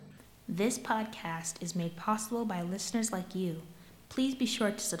This podcast is made possible by listeners like you. Please be sure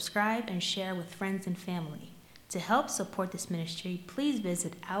to subscribe and share with friends and family. To help support this ministry, please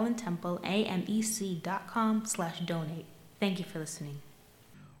visit allentempleamec.com/donate. Thank you for listening.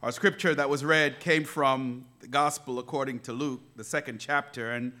 Our scripture that was read came from the Gospel according to Luke, the 2nd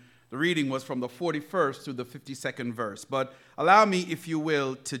chapter, and the reading was from the 41st through the 52nd verse. But allow me, if you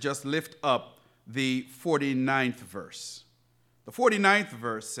will, to just lift up the 49th verse. The 49th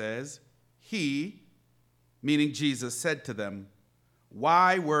verse says, "He," meaning Jesus, "said to them,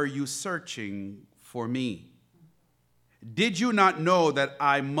 'Why were you searching for me? Did you not know that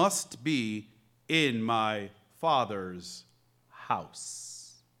I must be in my Father's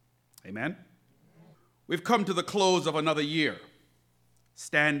house?'" Amen. We've come to the close of another year,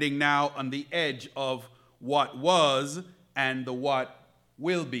 standing now on the edge of what was and the what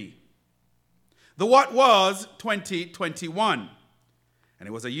will be. The what was 2021, and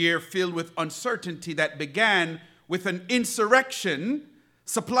it was a year filled with uncertainty that began with an insurrection,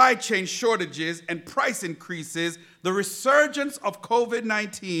 supply chain shortages and price increases, the resurgence of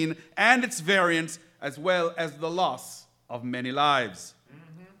COVID-19 and its variants, as well as the loss of many lives.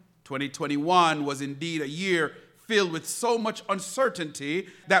 2021 was indeed a year filled with so much uncertainty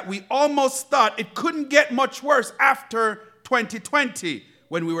that we almost thought it couldn't get much worse after 2020,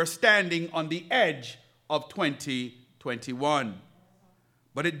 when we were standing on the edge of 2021.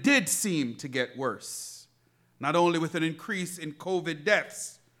 But it did seem to get worse, not only with an increase in COVID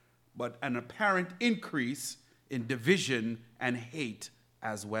deaths, but an apparent increase in division and hate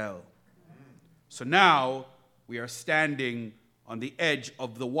as well. So now we are standing on the edge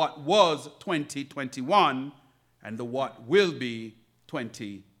of the what was 2021 and the what will be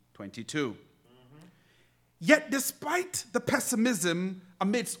 2022. Yet despite the pessimism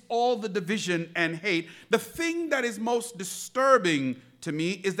amidst all the division and hate, the thing that is most disturbing to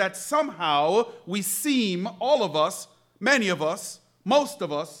me is that somehow we seem, all of us, many of us, most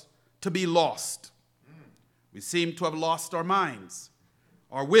of us, to be lost. We seem to have lost our minds,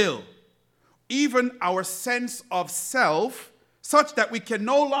 our will, even our sense of self, such that we can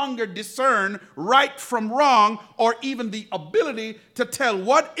no longer discern right from wrong, or even the ability to tell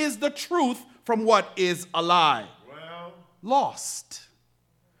what is the truth from what is a lie. Lost.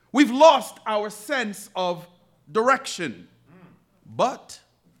 We've lost our sense of direction. But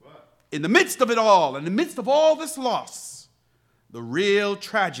in the midst of it all, in the midst of all this loss, the real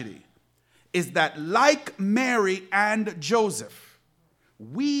tragedy is that, like Mary and Joseph,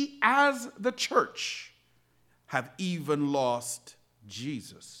 we as the church have even lost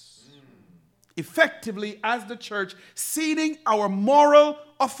Jesus. Effectively, as the church, ceding our moral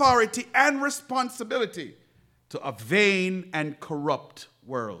authority and responsibility to a vain and corrupt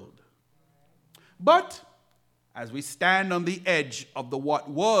world. But as we stand on the edge of the what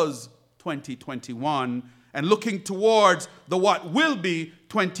was 2021 and looking towards the what will be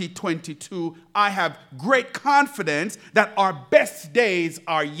 2022, I have great confidence that our best days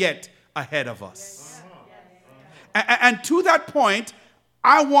are yet ahead of us. And to that point,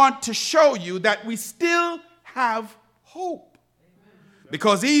 I want to show you that we still have hope.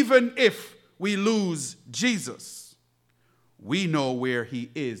 Because even if we lose Jesus, we know where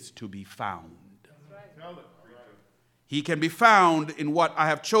he is to be found. He can be found in what I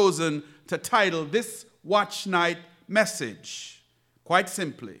have chosen to title this Watch Night message. Quite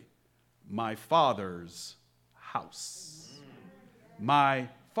simply, My Father's House. My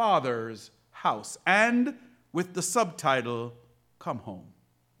Father's House. And with the subtitle, Come Home.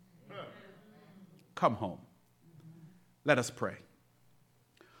 Come home. Let us pray.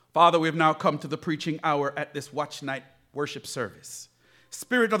 Father, we have now come to the preaching hour at this Watch Night worship service.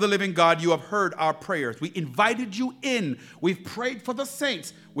 Spirit of the living God, you have heard our prayers. We invited you in. We've prayed for the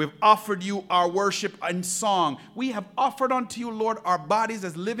saints. We've offered you our worship and song. We have offered unto you, Lord, our bodies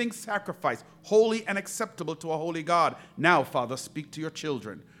as living sacrifice, holy and acceptable to a holy God. Now, Father, speak to your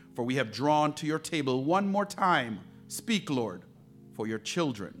children, for we have drawn to your table one more time. Speak, Lord, for your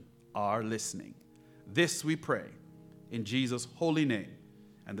children are listening. This we pray in Jesus' holy name.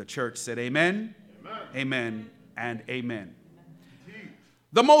 And the church said amen, amen, amen, and amen.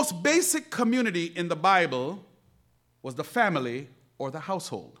 The most basic community in the Bible was the family or the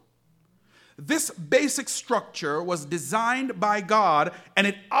household. This basic structure was designed by God, and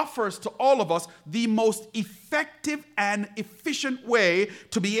it offers to all of us the most effective and efficient way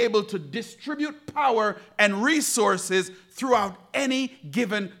to be able to distribute power and resources throughout any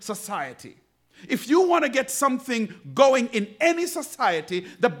given society. If you want to get something going in any society,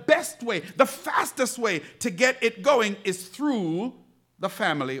 the best way, the fastest way to get it going is through the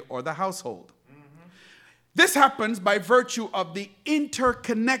family or the household. This happens by virtue of the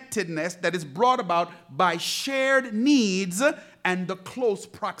interconnectedness that is brought about by shared needs and the close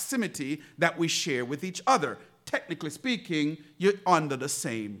proximity that we share with each other. Technically speaking, you're under the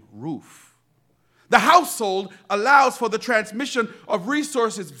same roof. The household allows for the transmission of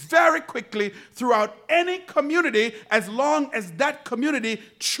resources very quickly throughout any community as long as that community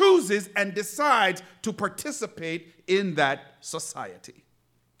chooses and decides to participate in that society.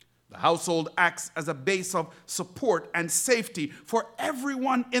 The household acts as a base of support and safety for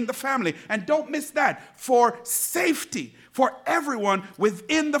everyone in the family. And don't miss that, for safety for everyone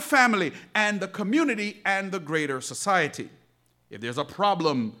within the family and the community and the greater society. If there's a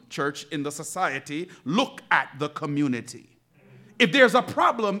problem, church, in the society, look at the community. If there's a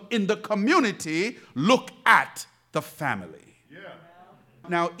problem in the community, look at the family. Yeah.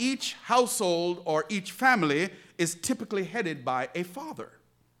 Now, each household or each family is typically headed by a father.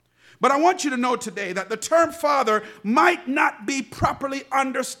 But I want you to know today that the term father might not be properly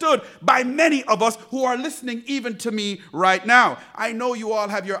understood by many of us who are listening even to me right now. I know you all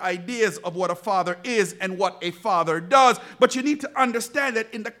have your ideas of what a father is and what a father does, but you need to understand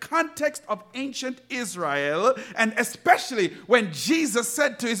that in the context of ancient Israel, and especially when Jesus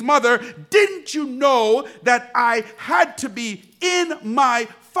said to his mother, "Didn't you know that I had to be in my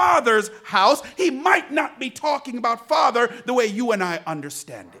Father's house?" He might not be talking about father the way you and I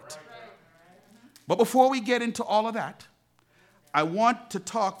understand it. But before we get into all of that, I want to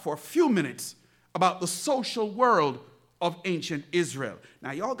talk for a few minutes about the social world of ancient Israel.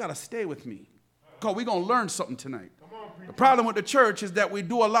 Now, y'all got to stay with me because we're going to learn something tonight. The problem with the church is that we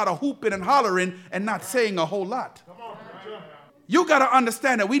do a lot of hooping and hollering and not saying a whole lot. You got to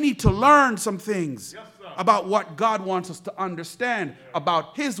understand that we need to learn some things about what God wants us to understand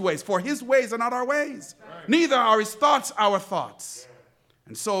about his ways. For his ways are not our ways. Neither are his thoughts our thoughts.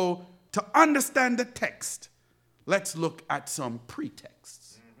 And so, to understand the text, let's look at some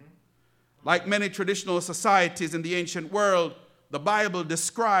pretexts. Like many traditional societies in the ancient world, the Bible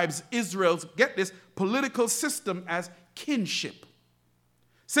describes Israel's, get this, political system as kinship.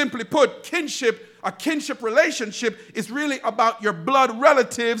 Simply put, a kinship relationship is really about your blood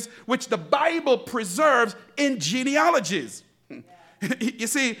relatives, which the Bible preserves in genealogies. You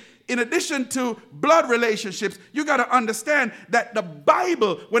see, in addition to blood relationships, you got to understand that the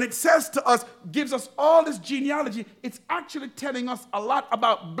Bible, when it says to us, gives us all this genealogy, it's actually telling us a lot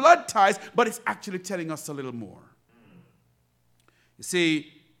about blood ties, but it's actually telling us a little more. You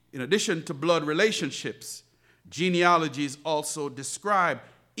see, in addition to blood relationships, genealogies also describe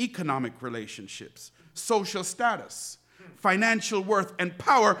economic relationships, social status, financial worth, and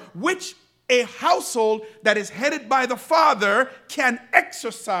power, which a household that is headed by the father can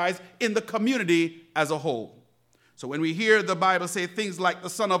exercise in the community as a whole. So when we hear the Bible say things like the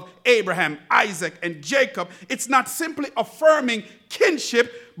son of Abraham, Isaac, and Jacob, it's not simply affirming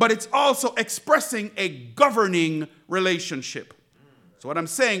kinship, but it's also expressing a governing relationship. So what I'm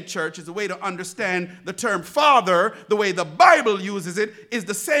saying, church, is a way to understand the term father, the way the Bible uses it, is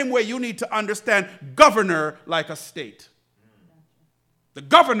the same way you need to understand governor like a state. The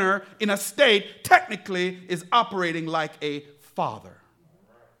governor in a state technically is operating like a father.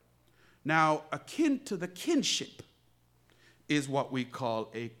 Now, akin to the kinship is what we call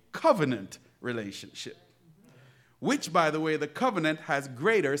a covenant relationship, which, by the way, the covenant has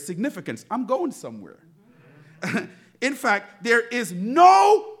greater significance. I'm going somewhere. In fact, there is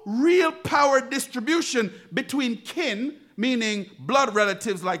no real power distribution between kin, meaning blood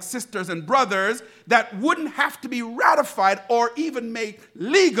relatives like sisters and brothers, that wouldn't have to be ratified or even made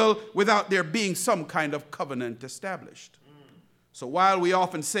legal without there being some kind of covenant established. So while we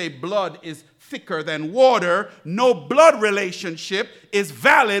often say blood is thicker than water, no blood relationship is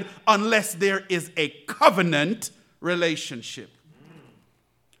valid unless there is a covenant relationship.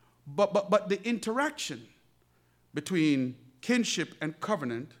 But the interaction between kinship and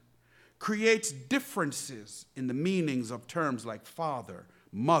covenant creates differences in the meanings of terms like father,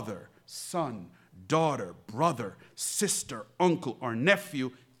 mother, son, daughter, brother, sister, uncle, or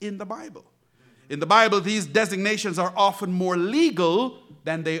nephew in the Bible. In the Bible, these designations are often more legal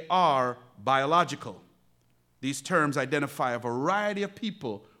than they are biological. These terms identify a variety of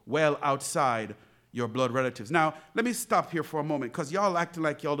people well outside your blood relatives. Now, let me stop here for a moment because y'all acting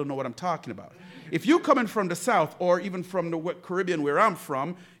like y'all don't know what I'm talking about. If you're coming from the South or even from the Caribbean where I'm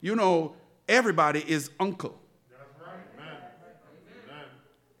from, you know everybody is uncle. That's right. Amen.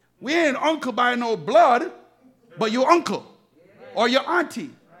 We ain't uncle by no blood, but your uncle or your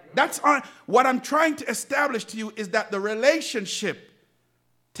auntie. That's what I'm trying to establish to you is that the relationship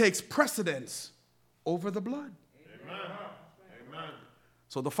takes precedence over the blood. Amen.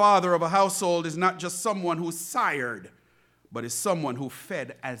 So the father of a household is not just someone who sired, but is someone who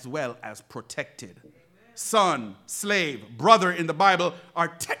fed as well as protected. Son, slave, brother in the Bible are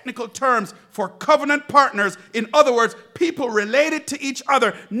technical terms for covenant partners. In other words, people related to each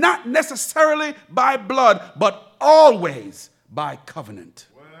other, not necessarily by blood, but always by covenant.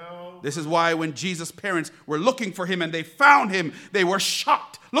 This is why when Jesus' parents were looking for him and they found him, they were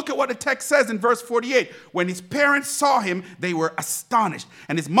shocked. Look at what the text says in verse 48. When his parents saw him, they were astonished.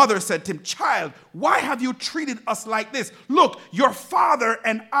 And his mother said to him, "Child, why have you treated us like this? Look, your father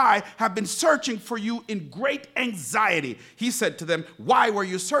and I have been searching for you in great anxiety." He said to them, "Why were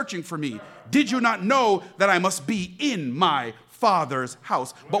you searching for me? Did you not know that I must be in my Father's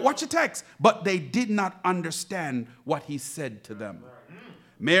house?" But watch the text. But they did not understand what he said to them.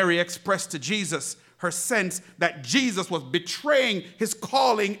 Mary expressed to Jesus her sense that Jesus was betraying his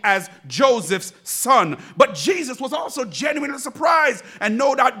calling as Joseph's son. But Jesus was also genuinely surprised and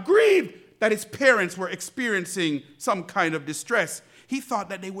no doubt grieved that his parents were experiencing some kind of distress. He thought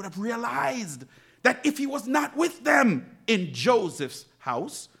that they would have realized that if he was not with them in Joseph's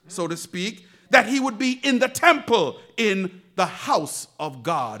house, so to speak, that he would be in the temple, in the house of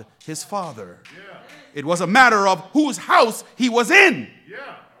God, his Father. Yeah. It was a matter of whose house he was in.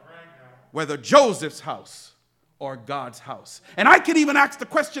 Yeah. Whether Joseph's house or God's house. And I can even ask the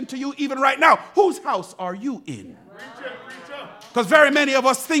question to you even right now, whose house are you in? Because very many of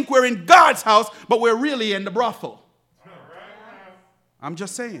us think we're in God's house, but we're really in the brothel. I'm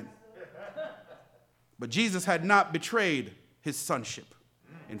just saying. But Jesus had not betrayed his sonship.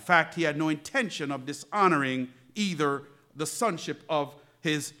 In fact, he had no intention of dishonoring either the sonship of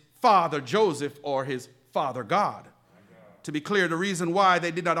his father Joseph or his father God. To be clear, the reason why they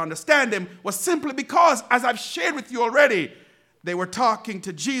did not understand him was simply because, as I've shared with you already, they were talking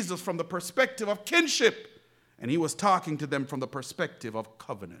to Jesus from the perspective of kinship, and he was talking to them from the perspective of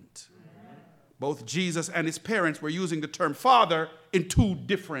covenant. Both Jesus and his parents were using the term father in two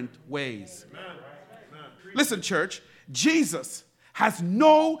different ways. Listen, church, Jesus has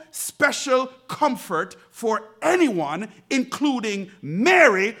no special comfort for anyone, including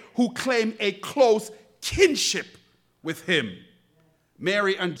Mary, who claimed a close kinship with him.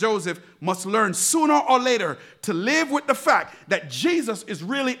 Mary and Joseph must learn sooner or later to live with the fact that Jesus is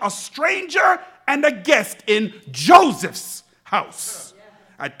really a stranger and a guest in Joseph's house.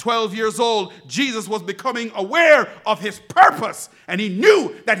 At 12 years old, Jesus was becoming aware of his purpose, and he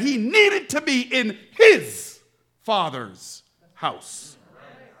knew that he needed to be in his Father's house.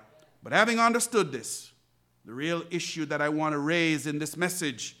 But having understood this, the real issue that I want to raise in this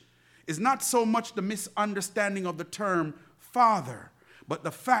message is not so much the misunderstanding of the term father, but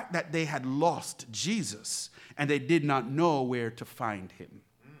the fact that they had lost Jesus and they did not know where to find him.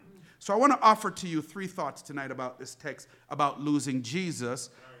 So I want to offer to you three thoughts tonight about this text, about losing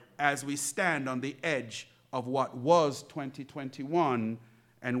Jesus, as we stand on the edge of what was 2021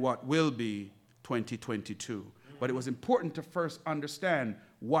 and what will be 2022. But it was important to first understand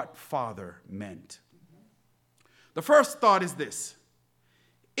what father meant. The first thought is this: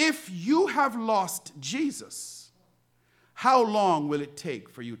 if you have lost Jesus, how long will it take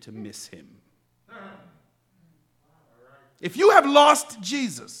for you to miss him? If you have lost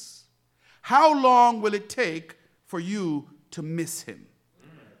Jesus, how long will it take for you to miss him?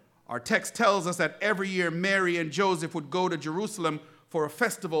 Our text tells us that every year Mary and Joseph would go to Jerusalem for a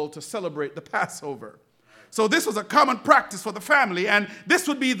festival to celebrate the Passover. So this was a common practice for the family, and this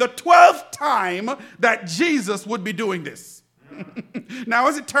would be the 12th time that Jesus would be doing this. Now,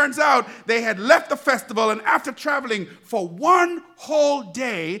 as it turns out, they had left the festival, and after traveling for one whole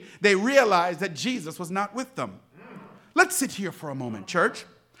day, they realized that Jesus was not with them. Let's sit here for a moment, church.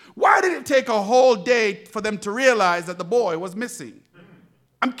 Why did it take a whole day for them to realize that the boy was missing?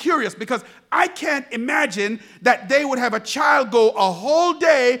 I'm curious because I can't imagine that they would have a child go a whole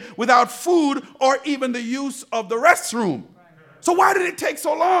day without food or even the use of the restroom. So why did it take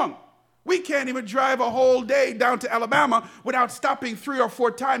so long? We can't even drive a whole day down to Alabama without stopping 3 or 4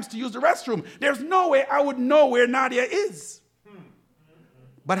 times to use the restroom. There's no way I would know where Nadia is.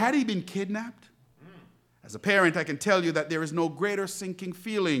 But had he been kidnapped? As a parent, I can tell you that there is no greater sinking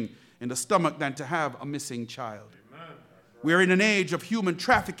feeling in the stomach than to have a missing child. We're in an age of human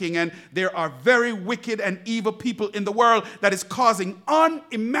trafficking, and there are very wicked and evil people in the world that is causing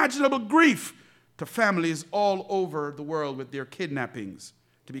unimaginable grief to families all over the world with their kidnappings.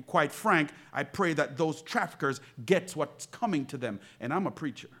 To be quite frank, I pray that those traffickers get what's coming to them. And I'm a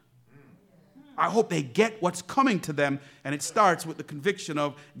preacher. I hope they get what's coming to them, and it starts with the conviction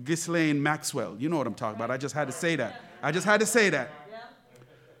of Ghislaine Maxwell. You know what I'm talking about. I just had to say that.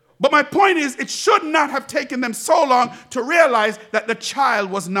 But my point is, it should not have taken them so long to realize that the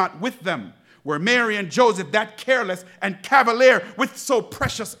child was not with them. Were Mary and Joseph that careless and cavalier with so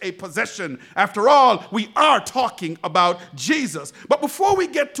precious a possession? After all, we are talking about Jesus. But before we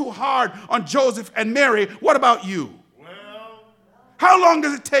get too hard on Joseph and Mary, what about you? How long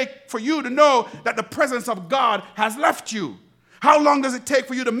does it take for you to know that the presence of God has left you? How long does it take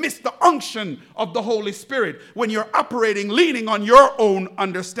for you to miss the unction of the Holy Spirit when you're operating, leaning on your own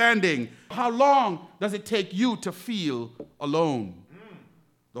understanding? How long does it take you to feel alone?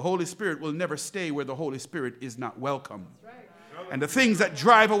 The Holy Spirit will never stay where the Holy Spirit is not welcome. And the things that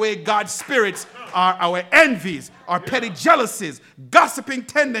drive away God's spirits are our envies, our petty jealousies, gossiping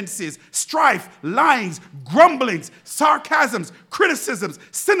tendencies, strife, lyings, grumblings, sarcasms, criticisms,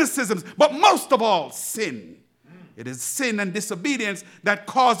 cynicisms, but most of all, sin. It is sin and disobedience that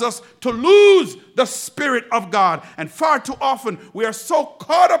cause us to lose the Spirit of God. And far too often, we are so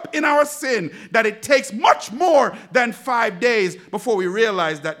caught up in our sin that it takes much more than 5 days before we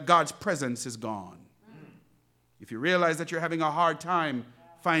realize that God's presence is gone. If you realize that you're having a hard time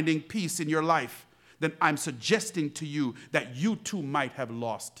finding peace in your life, then I'm suggesting to you that you too might have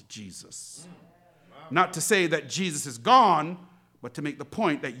lost Jesus. Not to say that Jesus is gone, but to make the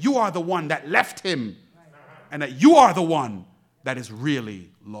point that you are the one that left him and that you are the one that is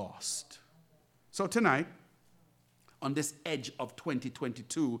really lost. So tonight, on this edge of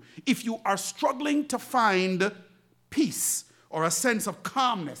 2022, if you are struggling to find peace or a sense of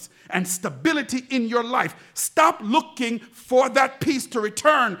calmness and stability in your life, stop looking for that peace to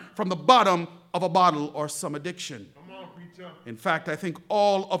return from the bottom of a bottle or some addiction. Come on, preacher. In fact, I think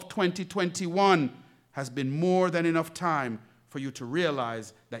all of 2021 has been more than enough time for you to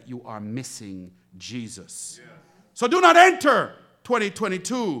realize that you are missing Jesus. Yes. So do not enter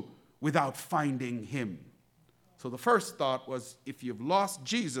 2022 without finding him. So the first thought was, if you've lost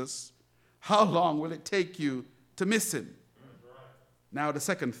Jesus, how long will it take you to miss him? Now the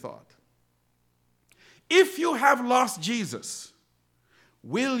second thought. If you have lost Jesus,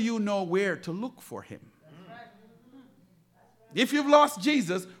 will you know where to look for him? If you've lost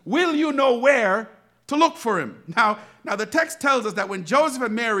Jesus, will you know where to look for him? Now the text tells us that when Joseph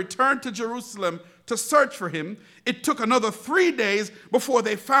and Mary returned to Jerusalem to search for him, it took another 3 days before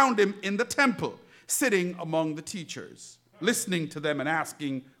they found him in the temple, sitting among the teachers, listening to them and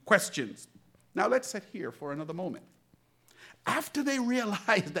asking questions. Now let's sit here for another moment. After they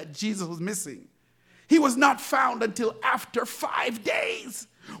realized that Jesus was missing, he was not found until after 5 days.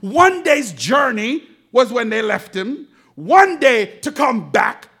 1 day's journey was when they left him. 1 day to come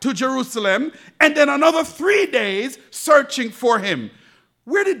back to Jerusalem, and then another 3 days searching for him.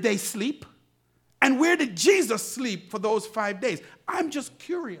 Where did they sleep? And where did Jesus sleep for those 5 days? I'm just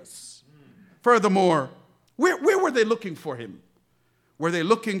curious. Furthermore, where were they looking for him? Were they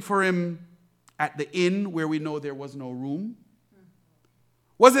looking for him at the inn where we know there was no room?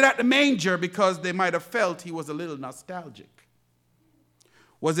 Was it at the manger because they might have felt he was a little nostalgic?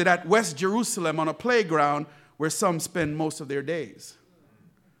 Was it at West Jerusalem on a playground where some spend most of their days?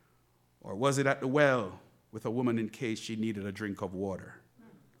 Or was it at the well with a woman in case she needed a drink of water?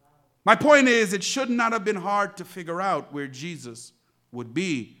 My point is, it should not have been hard to figure out where Jesus would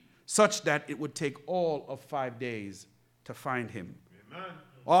be, such that it would take all of 5 days to find him. Amen.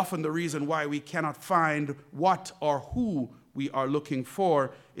 Often the reason why we cannot find what or who we are looking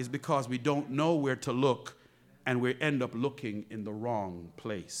for is because we don't know where to look, and we end up looking in the wrong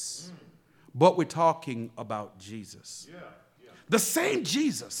place. But we're talking about Jesus. The same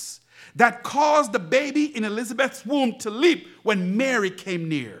Jesus that caused the baby in Elizabeth's womb to leap when Mary came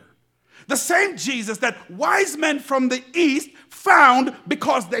near. The same Jesus that wise men from the east found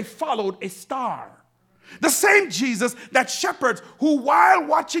because they followed a star. The same Jesus that shepherds who, while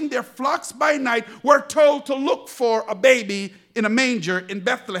watching their flocks by night, were told to look for a baby in a manger in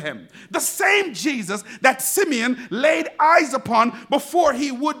Bethlehem. The same Jesus that Simeon laid eyes upon before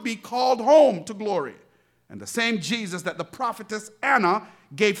he would be called home to glory. And the same Jesus that the prophetess Anna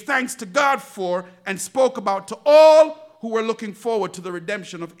gave thanks to God for and spoke about to all who were looking forward to the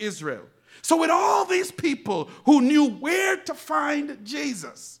redemption of Israel. So with all these people who knew where to find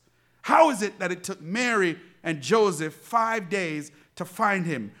Jesus, how is it that it took Mary and Joseph 5 days to find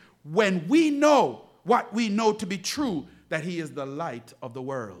him when we know what we know to be true, that he is the light of the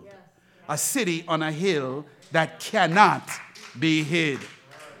world, a city on a hill that cannot be hid?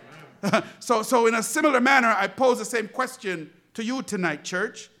 So in a similar manner, I pose the same question to you tonight,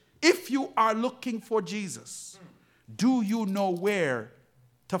 church. If you are looking for Jesus, do you know where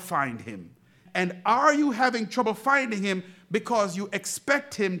to find him? And are you having trouble finding him because you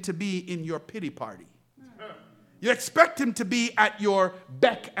expect him to be in your pity party? You expect him to be at your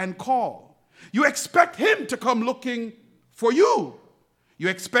beck and call. You expect him to come looking for you. You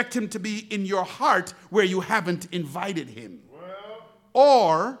expect him to be in your heart where you haven't invited him.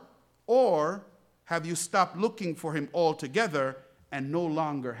 Or have you stopped looking for him altogether and no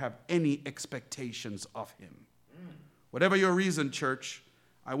longer have any expectations of him? Whatever your reason, church,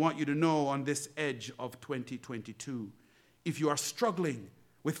 I want you to know on this edge of 2022, if you are struggling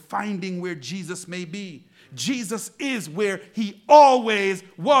with finding where Jesus may be, Jesus is where he always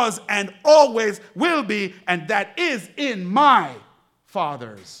was and always will be, and that is in my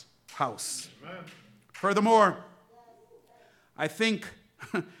Father's house. Amen. Furthermore, I think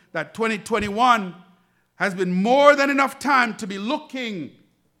that 2021 has been more than enough time to be looking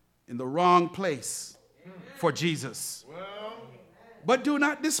in the wrong place for Jesus. But do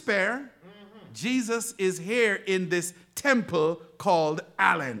not despair. Jesus is here in this temple called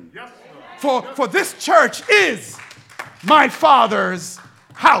Allen. For this church is my Father's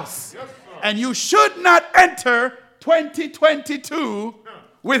house. And you should not enter 2022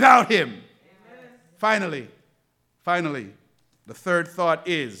 without him. Finally, the third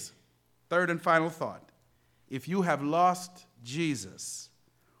and final thought. If you have lost Jesus,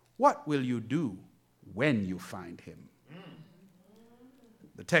 what will you do when you find him?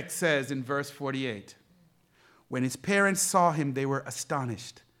 The text says in verse 48, when his parents saw him, they were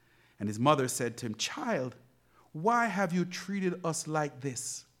astonished. And his mother said to him, "Child, why have you treated us like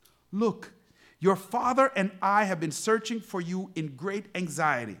this? Look, your father and I have been searching for you in great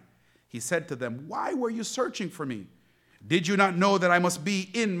anxiety." He said to them, "Why were you searching for me? Did you not know that I must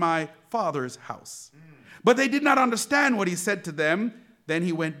be in my Father's house?" But they did not understand what he said to them. Then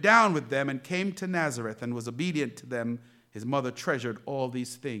he went down with them and came to Nazareth and was obedient to them. His mother treasured all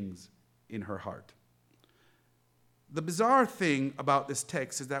these things in her heart. The bizarre thing about this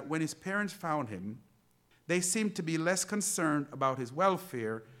text is that when his parents found him, they seemed to be less concerned about his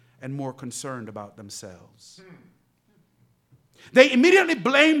welfare and more concerned about themselves. They immediately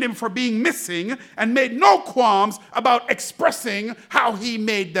blamed him for being missing and made no qualms about expressing how he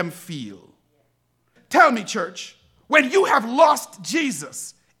made them feel. Tell me, church, when you have lost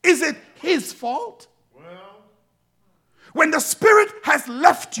Jesus, is it his fault? When the Spirit has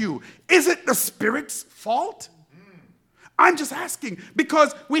left you, is it the Spirit's fault? I'm just asking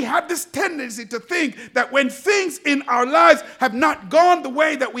because we have this tendency to think that when things in our lives have not gone the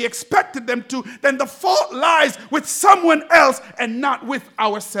way that we expected them to, then the fault lies with someone else and not with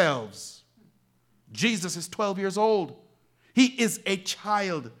ourselves. Jesus is 12 years old. He is a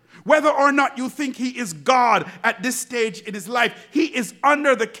child. Whether or not you think he is God at this stage in his life, he is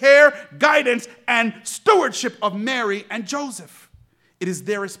under the care, guidance, and stewardship of Mary and Joseph. It is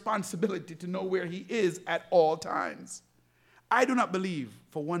their responsibility to know where he is at all times. I do not believe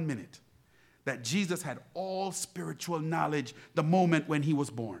for 1 minute that Jesus had all spiritual knowledge the moment when he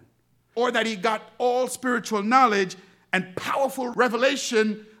was born, or that he got all spiritual knowledge and powerful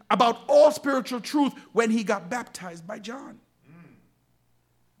revelation about all spiritual truth when he got baptized by John.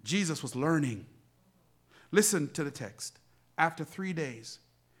 Jesus was learning. Listen to the text. After 3 days,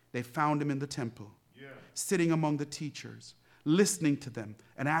 they found him in the temple, sitting among the teachers, listening to them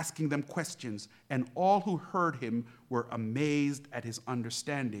and asking them questions. And all who heard him were amazed at his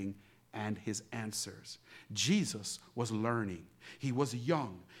understanding and his answers. Jesus was learning. He was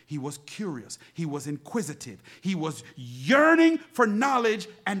young. He was curious. He was inquisitive. He was yearning for knowledge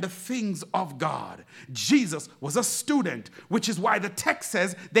and the things of God. Jesus was a student, which is why the text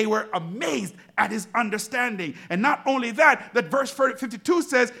says they were amazed at his understanding. And not only that, that verse 52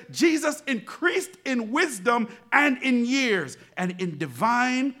 says Jesus increased in wisdom and in years and in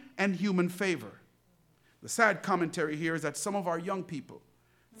divine and human favor. The sad commentary here is that some of our young people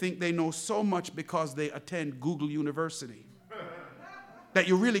think they know so much because they attend Google University that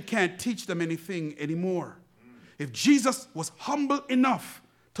you really can't teach them anything anymore. If Jesus was humble enough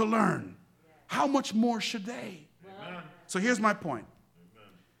to learn, how much more should they? Amen. So here's my point. Amen.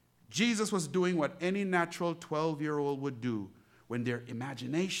 Jesus was doing what any natural 12-year-old would do when their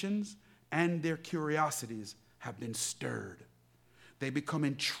imaginations and their curiosities have been stirred. They become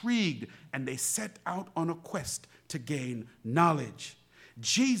intrigued and they set out on a quest to gain knowledge.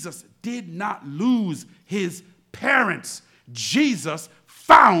 Jesus did not lose his parents. Jesus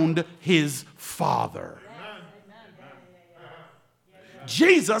found his Father.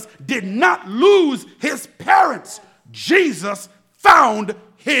 Jesus did not lose his parents. Jesus found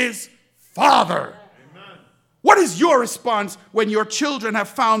his Father. What is your response when your children have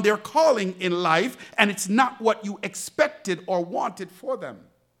found their calling in life and it's not what you expected or wanted for them?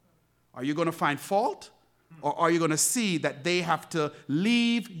 Are you going to find fault? Or are you going to see that they have to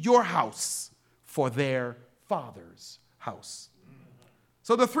leave your house for their Father's house.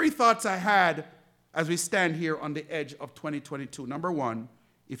 So the three thoughts I had as we stand here on the edge of 2022. Number one,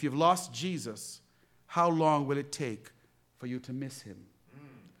 if you've lost Jesus, how long will it take for you to miss him?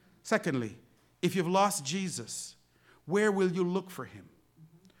 Secondly, if you've lost Jesus, where will you look for him?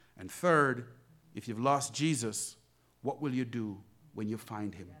 And third, if you've lost Jesus, what will you do when you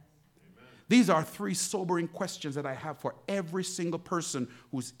find him? These are three sobering questions that I have for every single person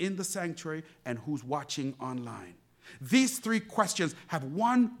who's in the sanctuary and who's watching online. These three questions have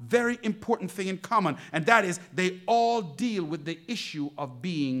one very important thing in common, and that is they all deal with the issue of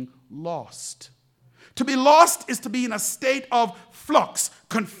being lost. To be lost is to be in a state of flux,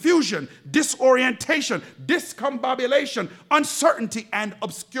 confusion, disorientation, discombobulation, uncertainty, and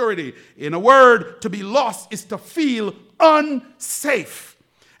obscurity. In a word, to be lost is to feel unsafe.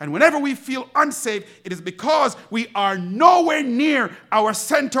 And whenever we feel unsafe, it is because we are nowhere near our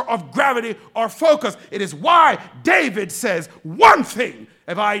center of gravity or focus. It is why David says, one thing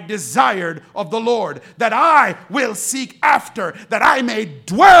have I desired of the Lord, that I will seek after, that I may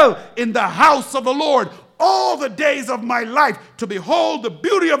dwell in the house of the Lord all the days of my life, to behold the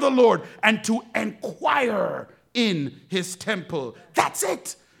beauty of the Lord and to inquire in his temple. That's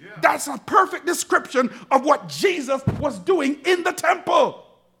it. Yeah. That's a perfect description of what Jesus was doing in the temple.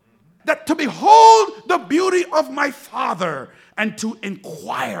 That to behold the beauty of my Father and to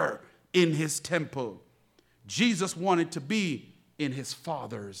inquire in his temple. Jesus wanted to be in his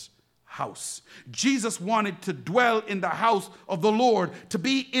Father's house. Jesus wanted to dwell in the house of the Lord, to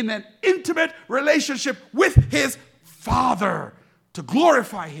be in an intimate relationship with his Father, to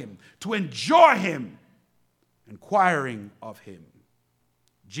glorify him, to enjoy him, inquiring of him.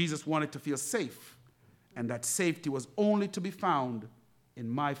 Jesus wanted to feel safe, and that safety was only to be found in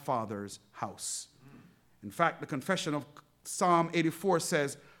my Father's house. In fact, the confession of Psalm 84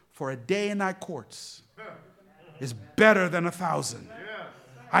 says, for a day in thy courts is better than 1,000.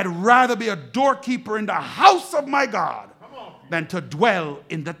 I'd rather be a doorkeeper in the house of my God than to dwell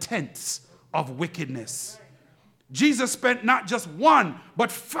in the tents of wickedness. Jesus spent not just 1, but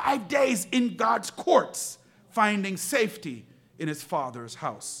 5 days in God's courts, finding safety in his Father's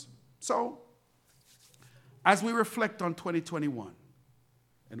house. So, as we reflect on 2021,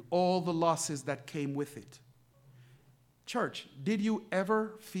 and all the losses that came with it. Church, did you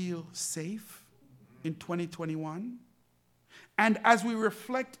ever feel safe in 2021? And as we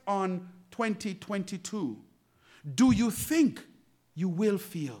reflect on 2022, do you think you will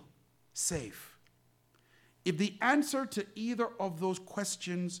feel safe? If the answer to either of those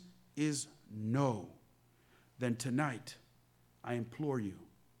questions is no, then tonight I implore you,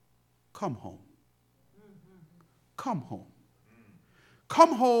 come home. Come home.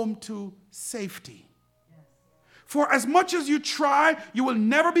 Come home to safety. For as much as you try, you will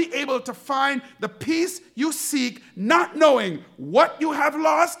never be able to find the peace you seek, not knowing what you have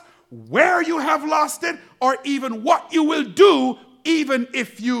lost, where you have lost it, or even what you will do even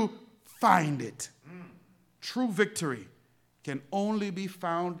if you find it. True victory can only be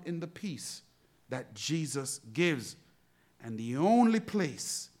found in the peace that Jesus gives. And the only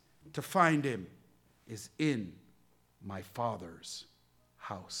place to find him is in my Father's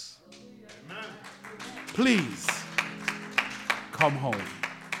house. Amen. Please come home.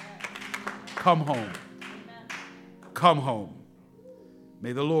 Come home. Come home.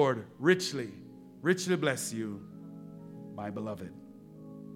 May the Lord richly, richly bless you, my beloved.